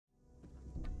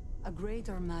A great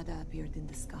armada appeared in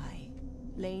the sky,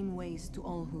 laying waste to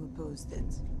all who opposed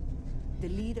it. The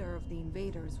leader of the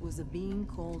invaders was a being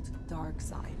called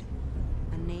Darkseid,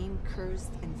 a name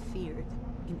cursed and feared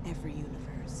in every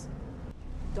universe.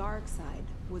 Darkseid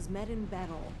was met in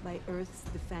battle by Earth's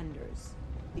defenders,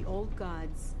 the old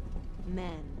gods,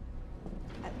 men,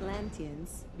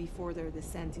 Atlanteans before their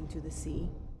descent into the sea,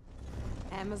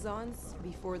 Amazons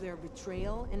before their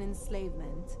betrayal and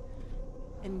enslavement,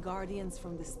 and guardians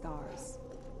from the stars.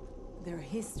 Their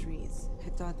histories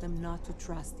had taught them not to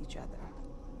trust each other,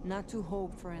 not to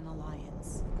hope for an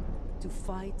alliance, to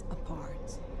fight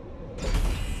apart.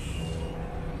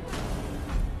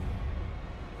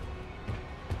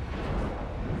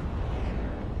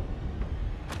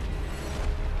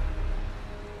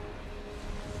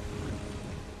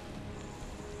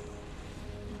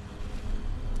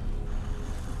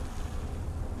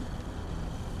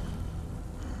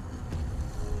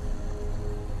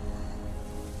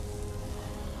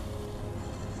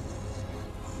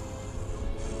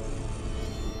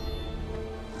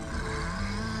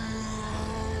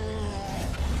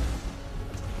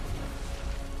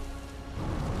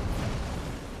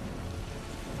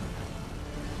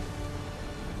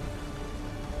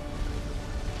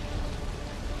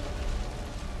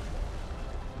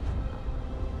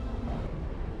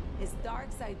 As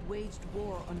Darkseid waged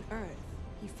war on Earth,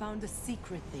 he found a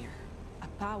secret there, a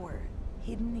power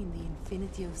hidden in the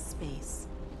infinity of space.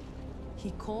 He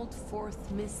called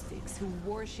forth mystics who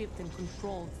worshipped and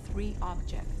controlled three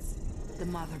objects, the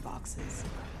Mother Boxes.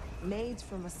 Made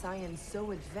from a science so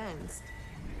advanced,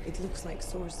 it looks like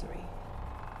sorcery.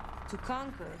 To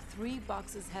conquer, three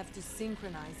boxes have to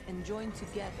synchronize and join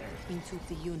together into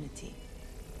the Unity.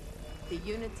 The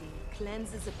Unity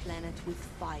cleanses a planet with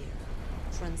fire,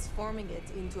 transforming it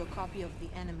into a copy of the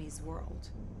enemy's world.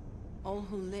 All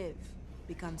who live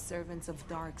become servants of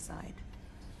Darkseid,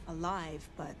 alive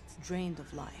but drained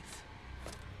of life.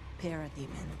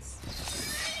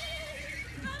 Parademons.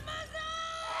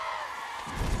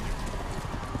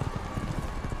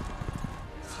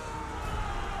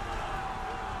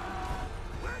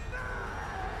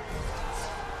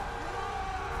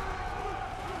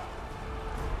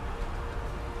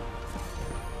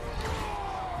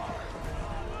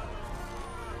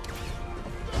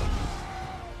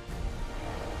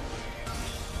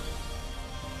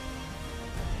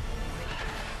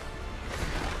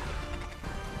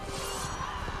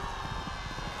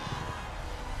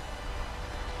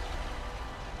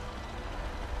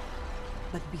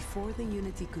 But before the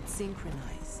Unity could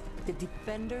synchronize, the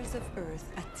defenders of Earth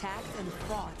attacked and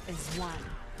fought as one.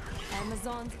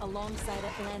 Amazons alongside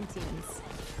Atlanteans,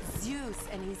 Zeus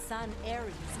and his son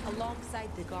Ares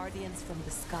alongside the Guardians from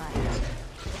the sky.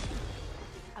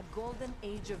 A golden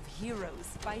age of heroes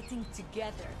fighting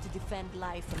together to defend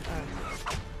life on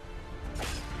Earth.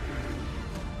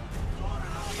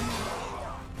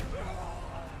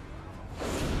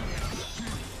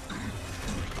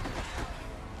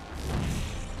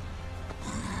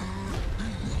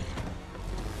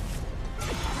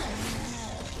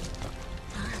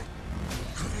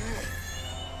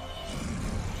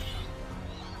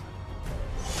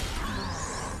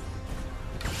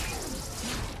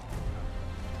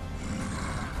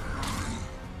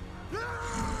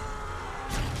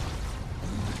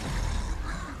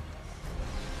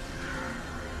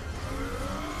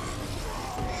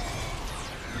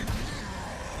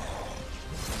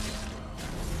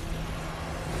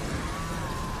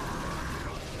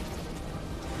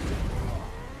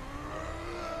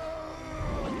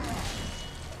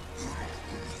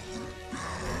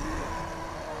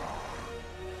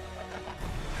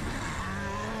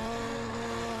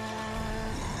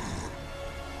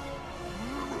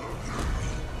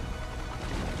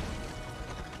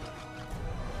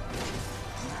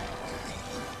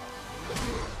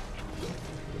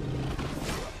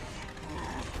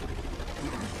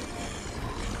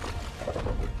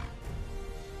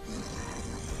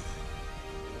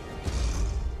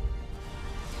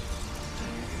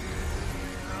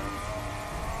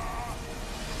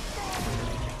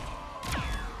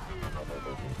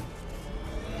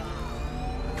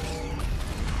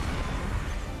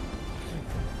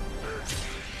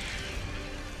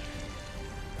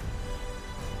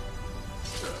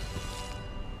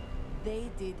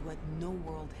 They did what no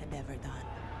world had ever done.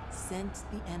 Sent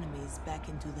the enemies back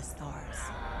into the stars.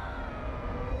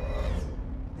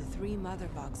 The three Mother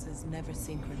Boxes never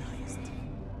synchronized.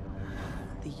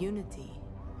 The Unity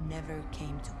never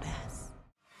came to pass.